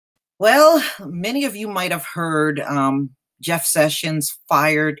Well, many of you might have heard Jeff Sessions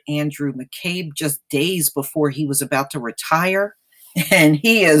fired Andrew McCabe just days before he was about to retire. And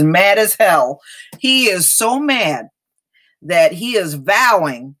he is mad as hell. He is so mad that he is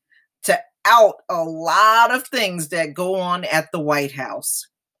vowing to out a lot of things that go on at the White House.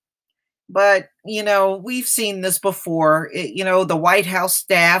 But, we've seen this before. The White House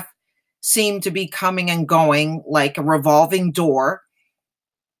staff seem to be coming and going like a revolving door.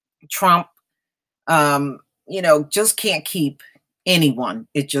 Trump just can't keep anyone.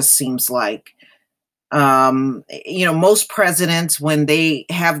 It just seems like, most presidents, when they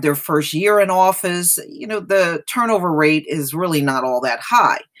have their first year in office, the turnover rate is really not all that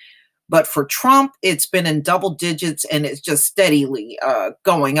high. But for Trump, it's been in double digits and it's just steadily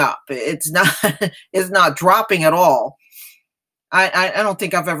going up. It's not, it's not dropping at all. I don't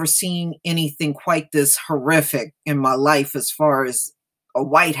think I've ever seen anything quite this horrific in my life as far as a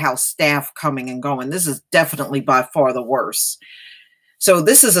White House staff coming and going. This is definitely by far the worst. So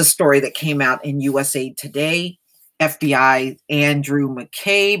this is a story that came out in USA Today. FBI Andrew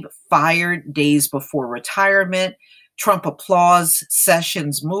McCabe fired days before retirement. Trump applauds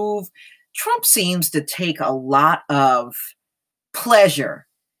Sessions' move. Trump seems to take a lot of pleasure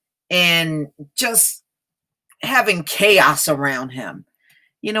in just having chaos around him.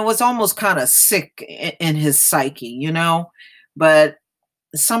 It's almost kind of sick in his psyche, but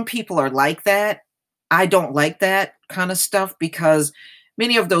some people are like that. I don't like that kind of stuff because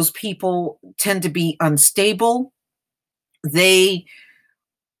many of those people tend to be unstable. They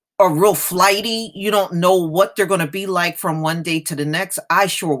are real flighty. You don't know what they're going to be like from one day to the next. I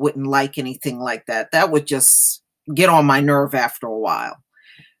sure wouldn't like anything like that. That would just get on my nerve after a while.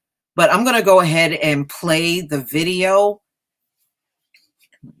 But I'm going to go ahead and play the video.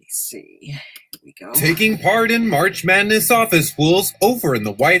 Let me see. We go. Taking part in March Madness office pools over in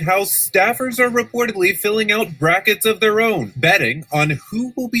the White House, staffers are reportedly filling out brackets of their own, betting on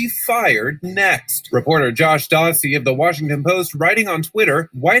who will be fired next. Reporter Josh Dawsey of the Washington Post writing on Twitter,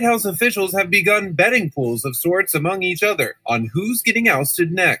 White House officials have begun betting pools of sorts among each other on who's getting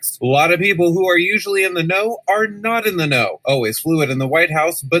ousted next. A lot of people who are usually in the know are not in the know. Always fluid in the White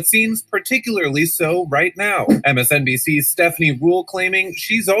House, but seems particularly so right now. MSNBC's Stephanie Rule claiming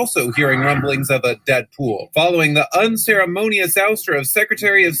she's also hearing rumblings of a dead pool. Following the unceremonious ouster of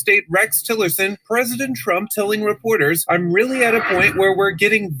Secretary of State Rex Tillerson, President Trump telling reporters, I'm really at a point where we're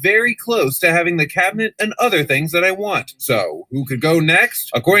getting very close to having the cabinet and other things that I want. So, who could go next?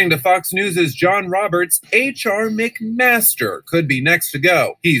 According to Fox News' John Roberts, H.R. McMaster could be next to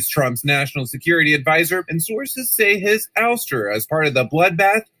go. He's Trump's national security advisor, and sources say his ouster as part of the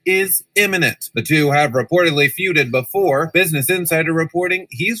bloodbath is imminent. The two have reportedly feuded before. Business Insider reporting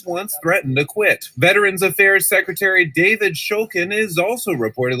he's once threatened to quit. Veterans Affairs Secretary David Shulkin is also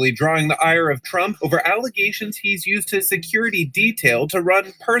reportedly drawing the ire of Trump over allegations he's used his security detail to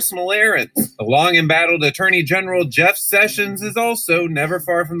run personal errands. The long-embattled Attorney General Jeff Sessions is also never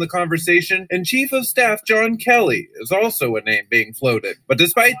far from the conversation, and Chief of Staff John Kelly is also a name being floated. But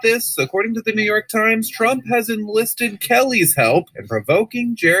despite this, according to the New York Times, Trump has enlisted Kelly's help in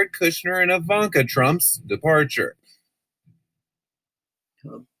provoking Jared Kushner and Ivanka Trump's departure.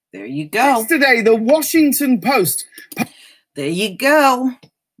 There you go. Yesterday, the Washington Post. There you go.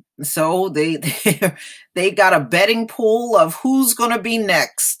 So they got a betting pool of who's going to be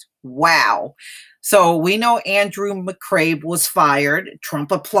next. Wow. So we know Andrew McCabe was fired.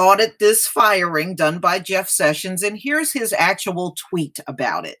 Trump applauded this firing done by Jeff Sessions, and here's his actual tweet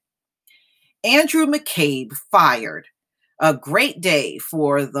about it. Andrew McCabe fired. A great day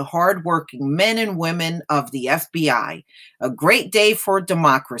for the hardworking men and women of the FBI. A great day for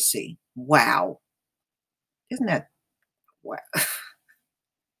democracy. Wow. Isn't that wow?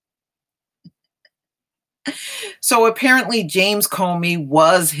 So apparently James Comey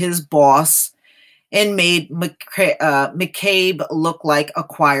was his boss and made McCabe look like a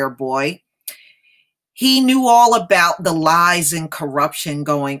choir boy. He knew all about the lies and corruption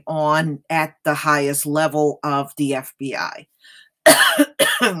going on at the highest level of the FBI.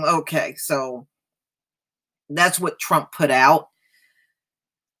 Okay, so that's what Trump put out.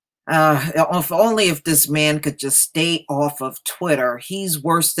 If only if this man could just stay off of Twitter. He's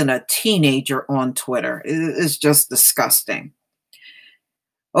worse than a teenager on Twitter. It's just disgusting.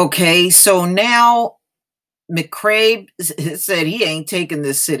 Okay, so now McCabe said he ain't taking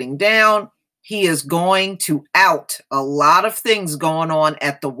this sitting down. He is going to out a lot of things going on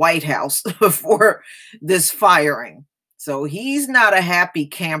at the White House for this firing. So he's not a happy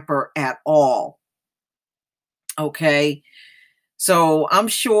camper at all. Okay. So I'm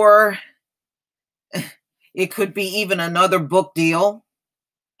sure it could be even another book deal.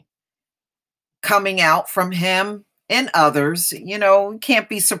 coming out from him and others. Can't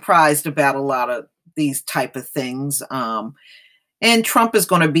be surprised about a lot of these type of things. And Trump is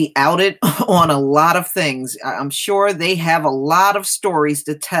going to be outed on a lot of things. I'm sure they have a lot of stories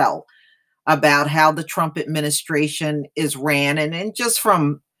to tell about how the Trump administration is ran. And just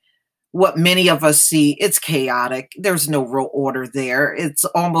from what many of us see, it's chaotic. There's no real order there. It's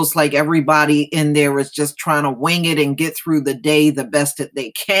almost like everybody in there is just trying to wing it and get through the day the best that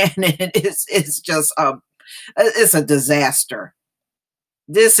they can. And it's just it's a disaster.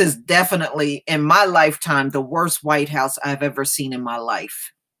 This is definitely, in my lifetime, the worst White House I've ever seen in my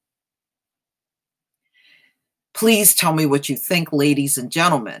life. Please tell me what you think, ladies and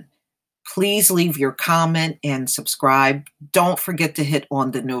gentlemen. Please leave your comment and subscribe. Don't forget to hit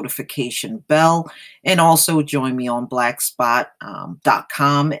on the notification bell, and also join me on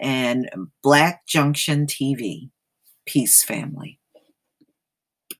blackspot.com and Black Junction TV. Peace, family.